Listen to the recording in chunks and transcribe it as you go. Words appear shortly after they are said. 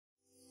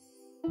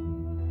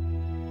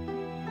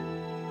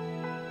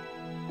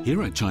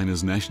Here at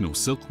China's National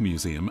Silk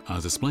Museum are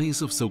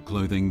displays of silk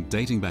clothing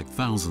dating back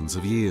thousands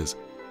of years.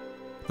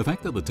 The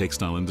fact that the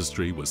textile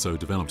industry was so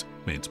developed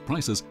meant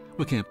prices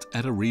were kept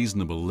at a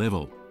reasonable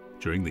level.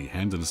 During the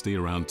Han Dynasty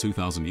around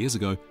 2,000 years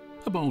ago,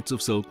 a bolt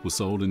of silk was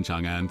sold in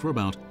Chang'an for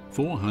about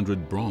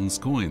 400 bronze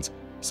coins,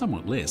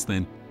 somewhat less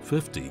than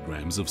 50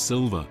 grams of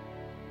silver.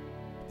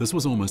 This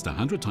was almost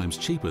 100 times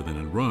cheaper than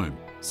in Rome,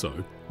 so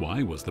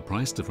why was the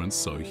price difference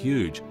so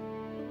huge?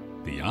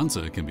 The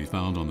answer can be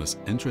found on this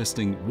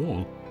interesting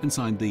wall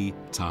inside the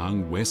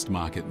Tang West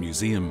Market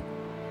Museum.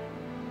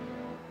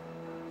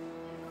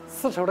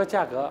 丝绸的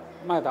价格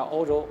卖到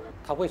欧洲，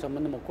它为什么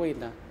那么贵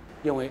呢？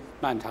因为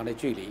漫长的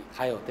距离，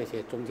还有这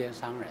些中间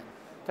商人。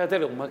在这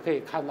里我们可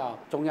以看到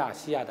中亚、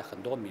西亚的很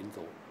多民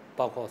族，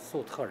包括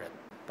粟特人，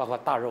包括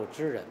大肉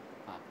支人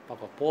包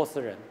括波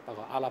斯人，包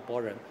括阿拉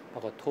伯人，包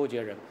括突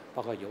厥人，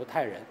包括犹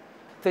太人。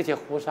这些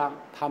胡商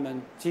他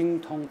们精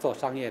通做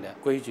商业的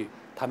规矩，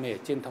他们也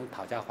精通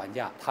讨价还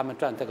价，他们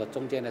赚这个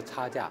中间的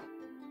差价。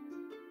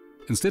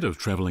 Instead of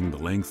travelling the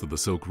length of the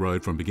Silk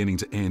Road from beginning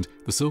to end,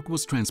 the silk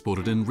was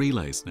transported in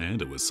relays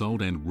and it was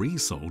sold and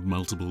resold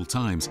multiple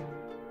times.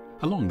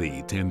 Along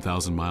the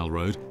 10,000-mile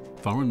road,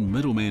 foreign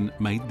middlemen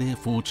made their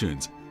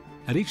fortunes.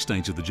 At each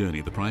stage of the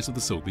journey, the price of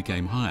the silk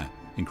became higher,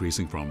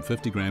 increasing from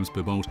 50 grams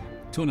per bolt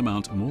to an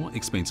amount more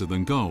expensive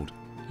than gold.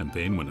 And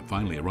then, when it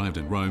finally arrived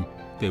in Rome,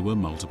 there were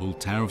multiple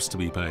tariffs to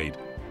be paid.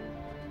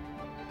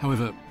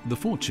 However, the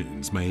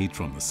fortunes made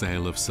from the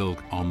sale of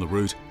silk on the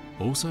route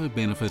also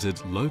benefited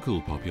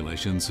local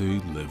populations who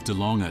lived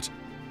along it.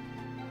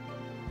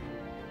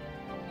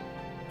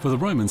 For the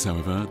Romans,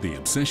 however, the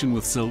obsession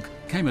with silk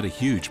came at a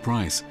huge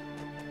price.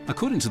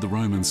 According to the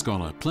Roman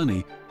scholar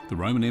Pliny, the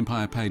Roman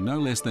Empire paid no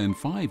less than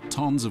 5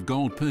 tons of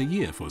gold per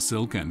year for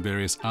silk and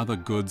various other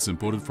goods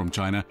imported from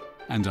China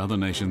and other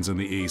nations in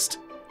the East.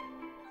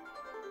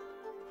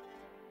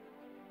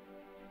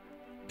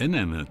 In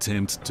an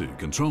attempt to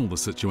control the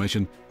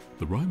situation,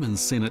 the Roman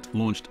Senate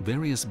launched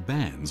various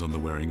bans on the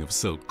wearing of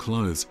silk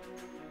clothes,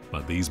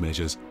 but these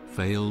measures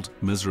failed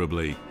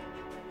miserably.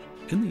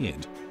 In the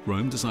end,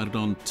 Rome decided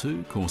on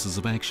 2 courses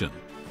of action: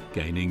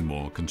 gaining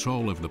more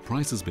control over the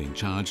prices being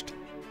charged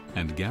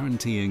and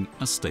guaranteeing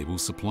a stable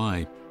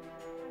supply.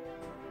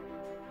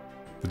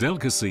 The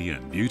delicacy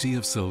and beauty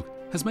of silk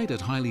has made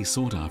it highly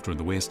sought after in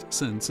the West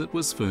since it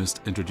was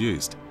first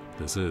introduced.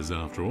 This is,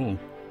 after all,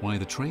 why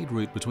the trade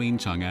route between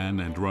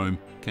Chang'an and Rome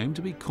came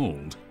to be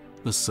called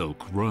the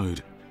Silk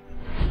Road.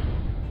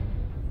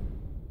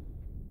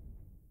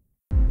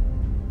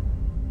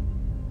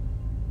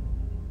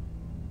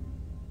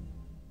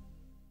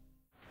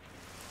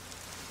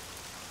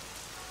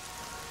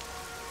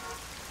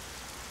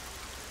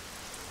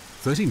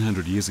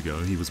 "1,300 years ago,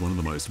 he was one of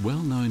the most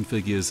well-known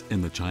figures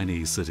in the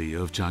Chinese city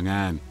of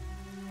Chang'an.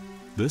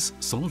 This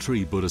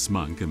solitary Buddhist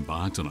monk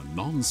embarked on a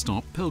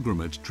non-stop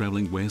pilgrimage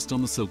traveling west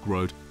on the Silk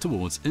Road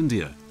towards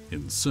India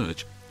in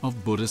search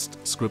of Buddhist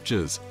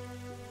scriptures.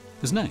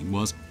 His name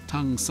was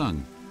Tang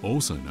Sung,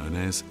 also known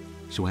as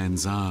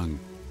Xuanzang.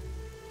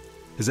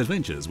 His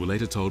adventures were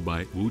later told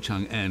by Wu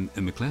Chang'an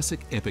in the classic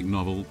epic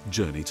novel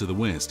Journey to the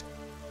West.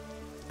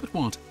 But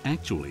what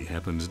actually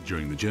happened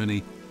during the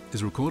journey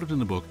is recorded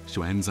in a book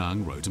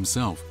Xuanzang wrote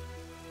himself.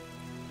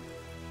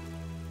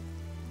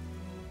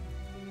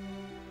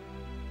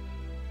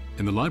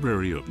 In the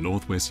library of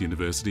Northwest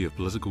University of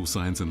Political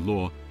Science and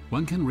Law,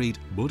 one can read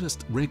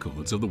Buddhist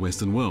records of the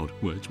Western world,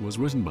 which was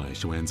written by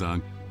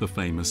Xuanzang, the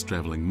famous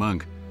traveling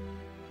monk.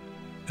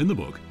 In the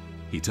book,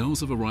 he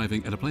tells of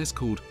arriving at a place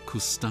called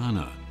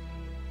Kustana.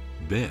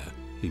 There,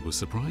 he was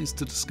surprised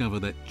to discover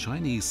that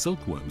Chinese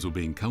silkworms were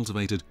being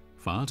cultivated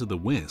far to the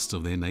west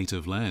of their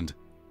native land.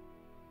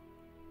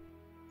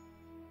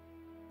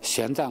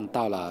 玄奘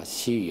到了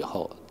西域以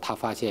后，他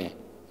发现，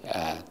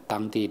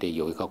当地的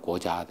有一个国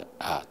家的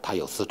它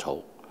有丝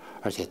绸，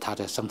而且它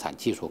的生产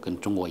技术跟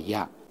中国一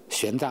样。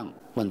玄奘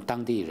问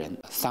当地人，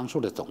桑树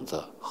的种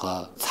子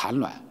和产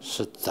卵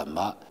是怎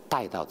么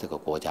带到这个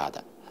国家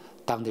的？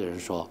当地人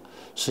说，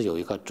是有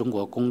一个中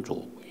国公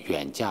主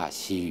远嫁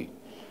西域，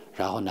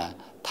然后呢，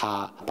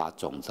她把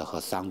种子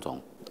和桑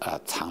种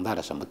藏在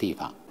了什么地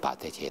方，把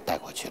这些带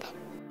过去了。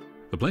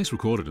 The place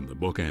recorded in the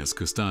book as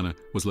Kustana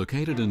was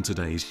located in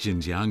today's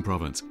Xinjiang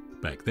province.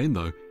 Back then,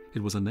 though,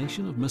 it was a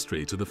nation of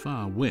mystery to the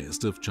far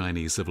west of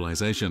Chinese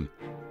civilization.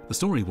 The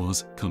story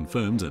was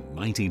confirmed in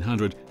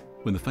 1900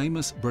 when the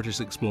famous British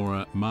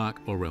explorer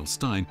Mark Aurel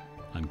Stein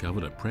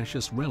uncovered a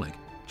precious relic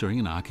during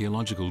an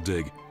archaeological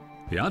dig.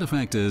 The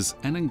artifact is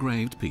an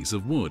engraved piece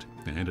of wood,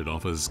 and it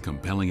offers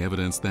compelling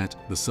evidence that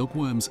the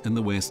silkworms in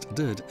the West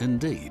did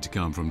indeed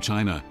come from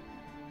China.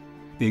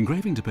 The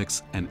engraving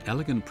depicts an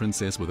elegant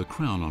princess with a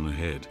crown on her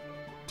head.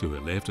 To her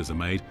left is a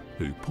maid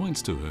who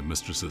points to her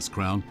mistress's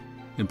crown,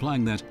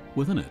 implying that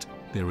within it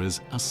there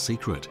is a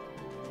secret.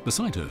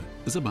 Beside her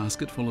is a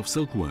basket full of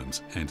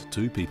silkworms and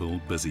 2 people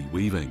busy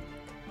weaving.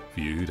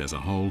 Viewed as a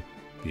whole,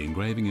 the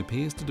engraving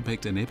appears to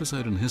depict an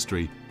episode in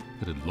history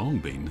that had long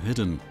been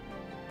hidden.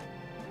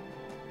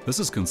 This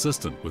is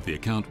consistent with the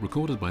account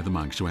recorded by the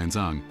monk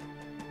Xuanzang.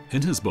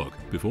 In his book,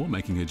 before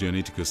making her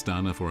journey to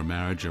Castana for a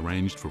marriage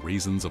arranged for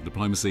reasons of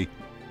diplomacy,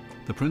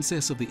 the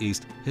Princess of the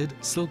East hid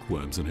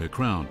silkworms in her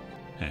crown,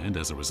 and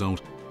as a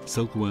result,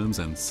 silkworms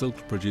and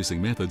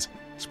silk-producing methods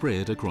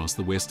spread across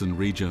the Western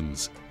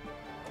regions.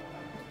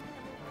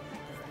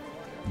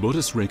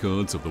 Buddhist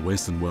records of the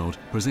Western world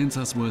presents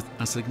us with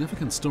a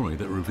significant story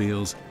that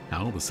reveals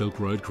how the Silk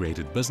Road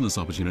created business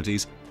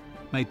opportunities,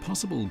 made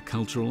possible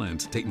cultural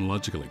and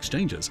technological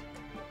exchanges,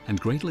 and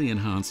greatly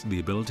enhanced the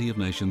ability of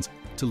nations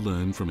to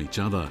learn from each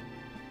other.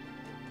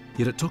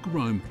 Yet it took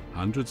Rome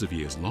hundreds of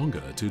years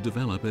longer to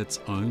develop its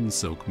own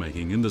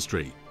silk-making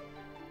industry.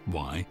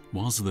 Why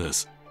was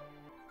this?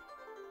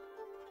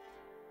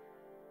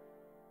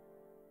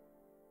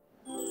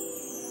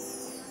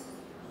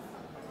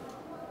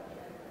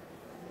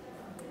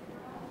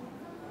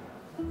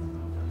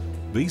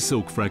 These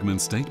silk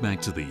fragments date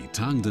back to the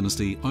Tang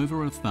dynasty over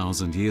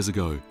 1,000 years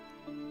ago.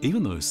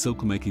 Even though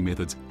silk-making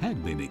methods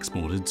had been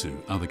exported to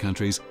other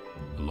countries,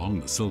 along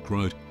the Silk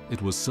Road,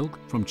 it was silk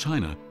from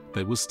China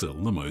that was still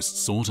the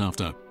most sought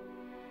after.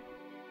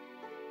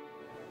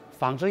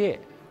 纺织业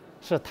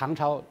是唐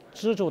朝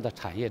支柱的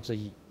产业之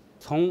一，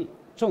从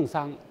种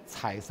桑、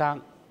采桑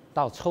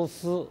到抽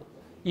丝，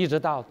一直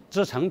到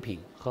织成品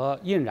和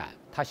印染，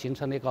它形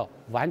成了一个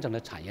完整的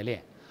产业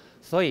链。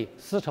所以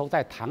丝绸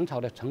在唐朝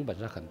的成本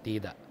是很低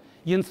的，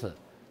因此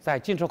在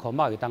进出口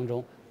贸易当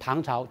中，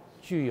唐朝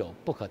具有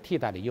不可替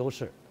代的优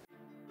势。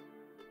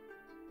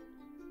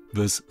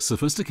 This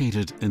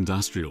sophisticated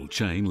industrial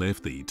chain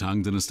left the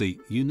Tang dynasty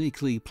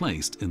uniquely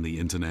placed in the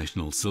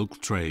international silk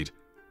trade.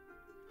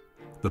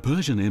 The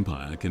Persian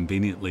Empire,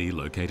 conveniently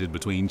located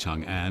between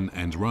Chang'an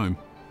and Rome,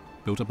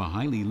 built up a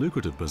highly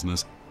lucrative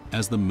business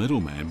as the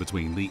middleman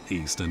between the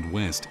East and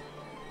West.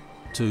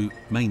 To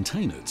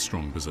maintain its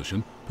strong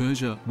position,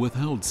 Persia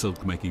withheld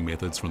silk-making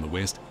methods from the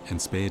West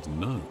and spared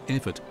no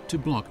effort to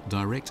block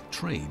direct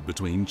trade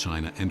between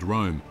China and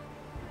Rome.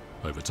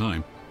 Over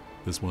time,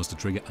 this was to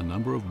trigger a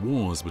number of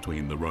wars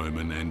between the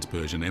Roman and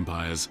Persian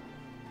empires.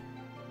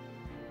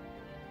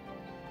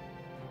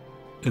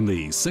 In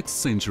the 6th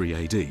century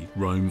AD,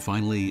 Rome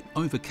finally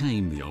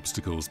overcame the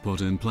obstacles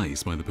put in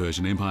place by the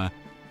Persian Empire,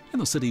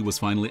 and the city was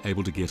finally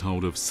able to get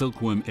hold of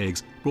silkworm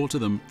eggs brought to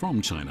them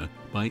from China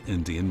by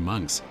Indian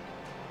monks.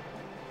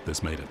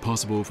 This made it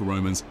possible for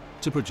Romans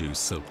to produce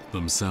silk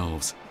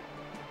themselves.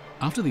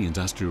 After the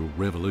Industrial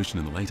Revolution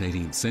in the late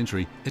 18th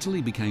century,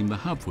 Italy became the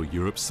hub for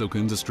Europe's silk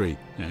industry,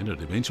 and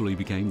it eventually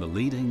became the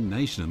leading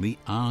nation in the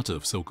art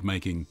of silk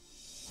making.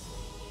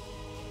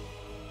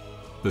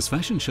 This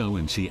fashion show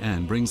in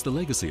Xi'an brings the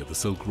legacy of the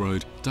Silk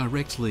Road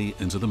directly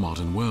into the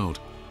modern world.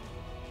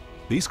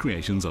 These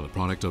creations are the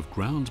product of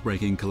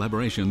groundbreaking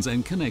collaborations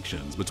and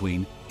connections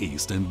between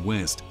East and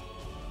West.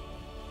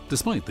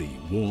 Despite the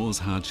wars,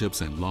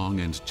 hardships, and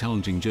long and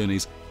challenging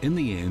journeys, in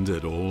the end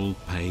it all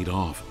paid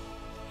off.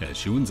 As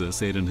Xuanzi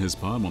said in his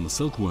poem on the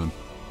silkworm,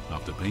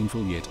 after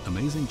painful yet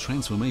amazing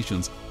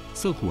transformations,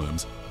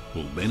 silkworms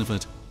will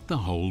benefit the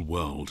whole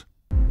world.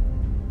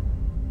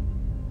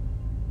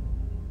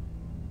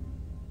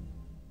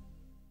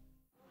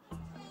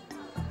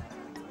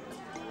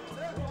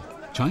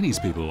 Chinese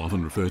people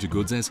often refer to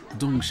goods as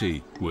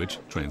dongxi, which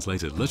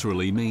translated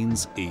literally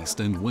means east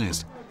and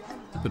west.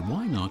 But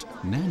why not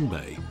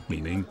Nanbei,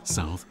 meaning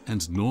south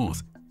and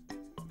north?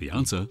 The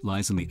answer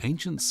lies in the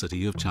ancient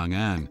city of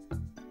Chang'an.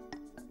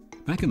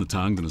 Back in the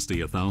Tang dynasty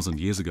 1,000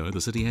 years ago,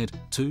 the city had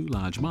two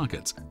large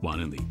markets,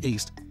 one in the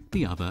east,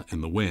 the other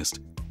in the west.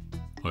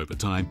 Over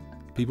time,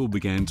 people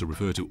began to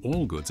refer to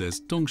all goods as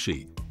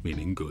dongxi,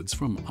 meaning goods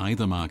from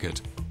either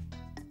market.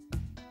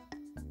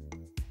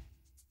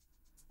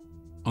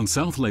 On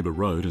South Labour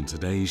Road in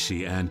today's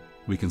Xi'an,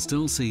 we can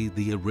still see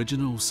the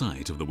original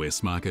site of the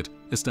West Market,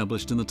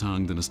 established in the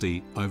Tang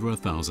dynasty over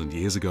 1,000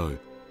 years ago.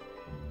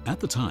 At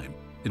the time,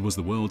 it was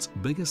the world's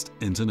biggest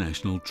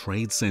international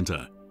trade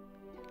centre.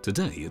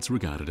 Today, it's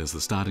regarded as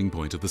the starting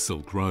point of the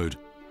Silk Road.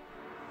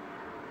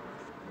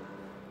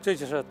 这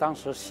就是当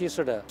时西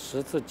市的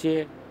十字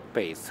街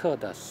北侧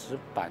的石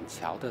板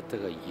桥的这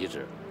个遗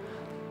址。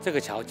这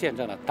个桥见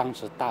证了当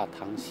时大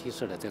唐西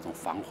市的这种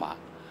繁华。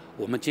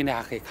我们今天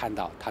还可以看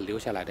到它留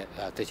下来的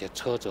这些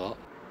车辙。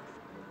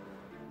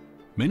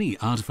 Many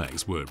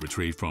artifacts were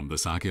retrieved from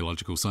this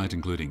archaeological site,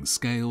 including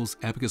scales,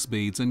 abacus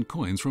beads, and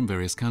coins from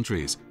various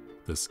countries.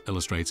 This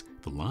illustrates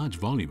the large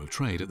volume of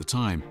trade at the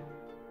time.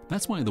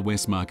 That's why the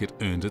West Market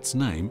earned its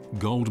name,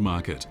 Gold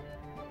Market.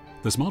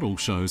 This model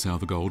shows how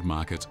the gold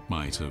market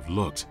might have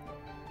looked.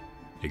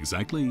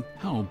 Exactly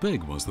how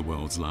big was the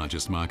world's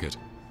largest market?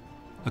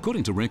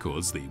 According to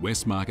records, the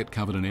West Market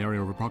covered an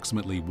area of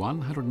approximately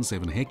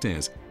 107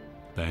 hectares.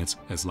 That's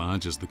as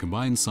large as the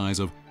combined size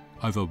of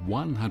over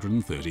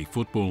 130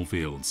 football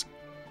fields.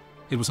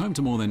 It was home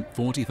to more than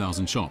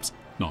 40,000 shops,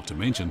 not to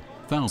mention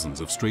thousands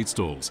of street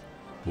stalls.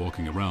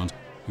 Walking around,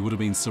 you would have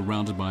been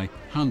surrounded by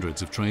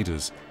hundreds of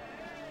traders.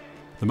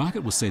 The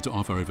market was said to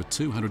offer over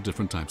 200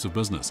 different types of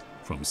business,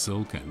 from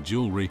silk and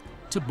jewelry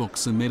to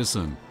books and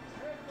medicine.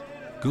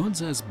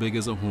 Goods as big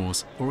as a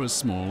horse or as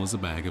small as a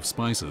bag of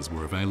spices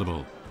were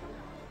available.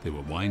 There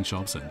were wine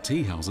shops and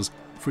tea houses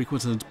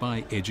frequented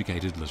by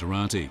educated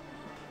literati.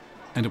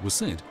 And it was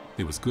said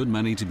there was good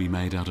money to be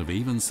made out of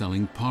even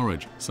selling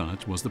porridge,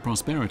 such was the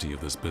prosperity of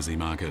this busy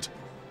market.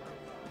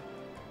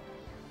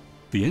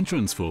 The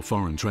entrance for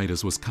foreign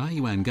traders was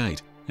Kaiyuan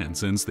Gate, and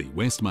since the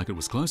West Market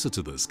was closer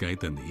to this gate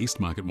than the East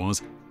Market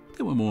was,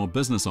 there were more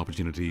business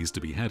opportunities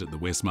to be had at the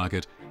West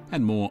Market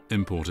and more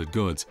imported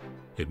goods.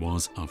 It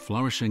was a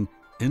flourishing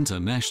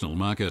international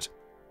market.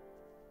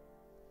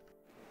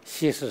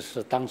 西市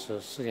是当时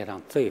世界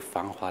上最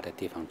繁华的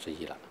地方之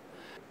一了。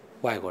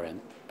外国人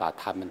把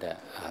他们的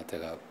这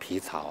个皮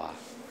草啊、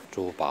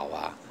珠宝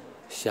啊、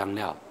香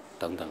料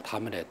等等他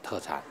们的特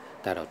产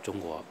带到中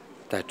国，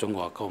在中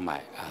国购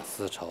买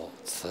丝绸、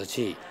瓷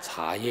器、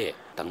茶叶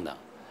等等。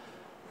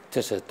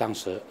这是当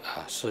时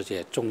世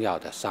界重要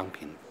的商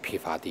品批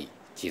发地、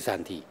集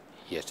散地，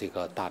也是一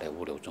个大的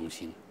物流中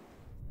心。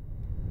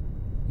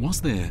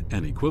Was there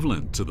an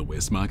equivalent to the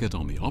West Market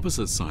on the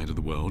opposite side of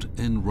the world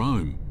in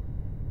Rome?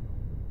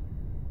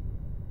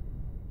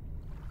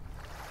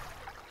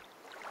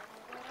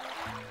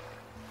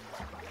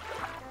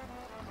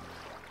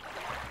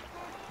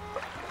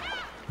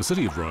 The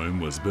city of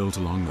Rome was built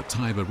along the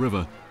Tiber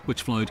River,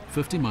 which flowed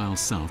 50 miles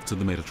south to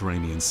the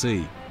Mediterranean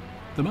Sea.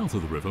 The mouth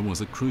of the river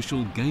was a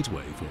crucial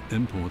gateway for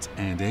imports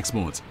and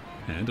exports,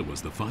 and it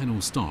was the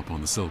final stop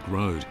on the Silk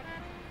Road.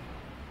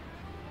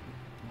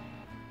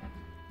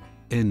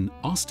 In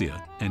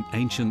Ostia, an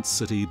ancient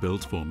city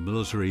built for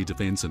military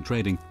defense and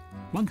trading,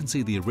 one can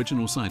see the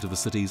original site of the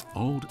city's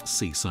old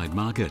seaside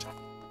market.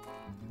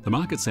 The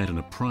market sat in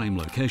a prime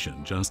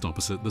location just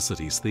opposite the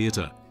city's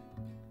theatre.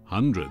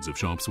 Hundreds of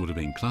shops would have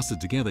been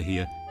clustered together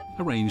here,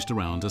 arranged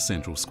around a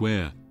central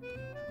square.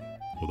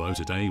 Although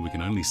today we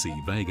can only see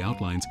vague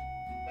outlines,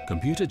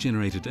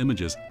 computer-generated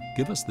images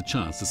give us the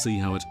chance to see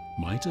how it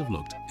might have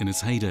looked in its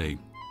heyday.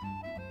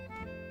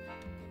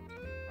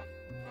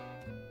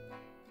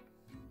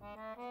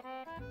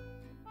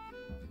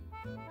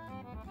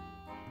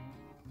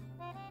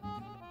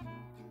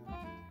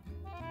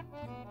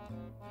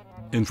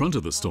 In front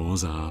of the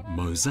stores are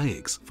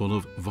mosaics full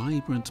of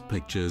vibrant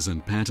pictures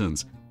and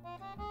patterns.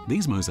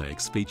 These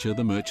mosaics feature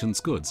the merchants'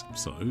 goods,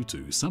 so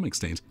to some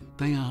extent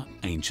they are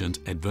ancient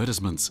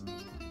advertisements.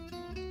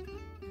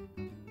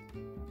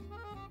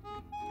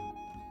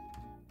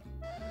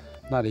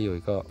 那里有一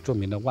个著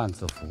名的万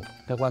字符，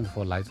这万字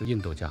符来自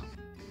印度教。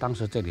当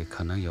时这里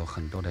可能有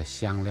很多的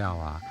香料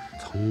啊，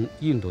从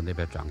印度那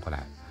边转过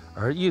来。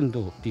而印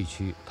度地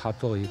区，它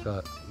作为一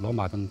个罗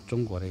马跟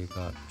中国的一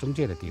个中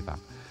介的地方，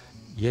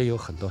也有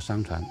很多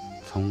商船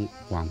从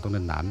广东的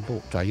南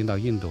部转运到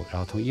印度，然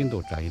后从印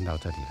度转运到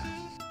这里来。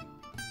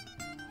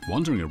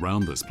Wandering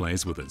around this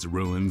place with its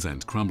ruins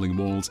and crumbling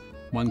walls,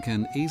 one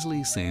can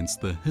easily sense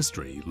the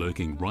history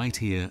lurking right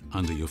here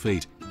under your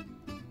feet.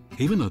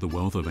 Even though the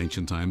wealth of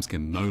ancient times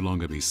can no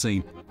longer be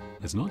seen,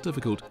 it's not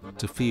difficult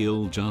to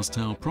feel just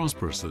how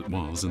prosperous it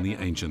was in the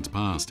ancient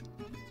past.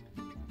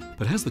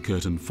 But has the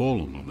curtain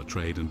fallen on the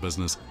trade and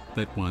business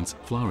that once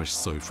flourished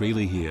so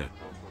freely here?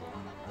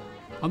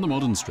 On the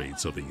modern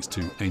streets of these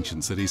two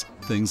ancient cities,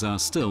 things are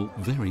still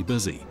very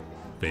busy.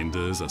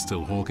 Vendors are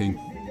still hawking,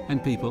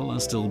 and people are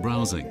still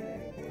browsing.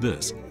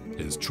 This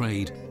is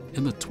trade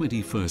in the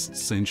 21st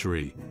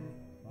century.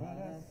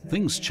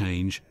 Things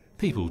change,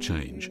 people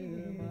change.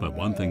 But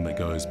one thing that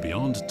goes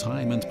beyond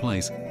time and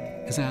place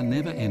is our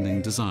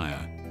never-ending desire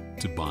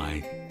to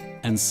buy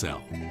and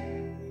sell.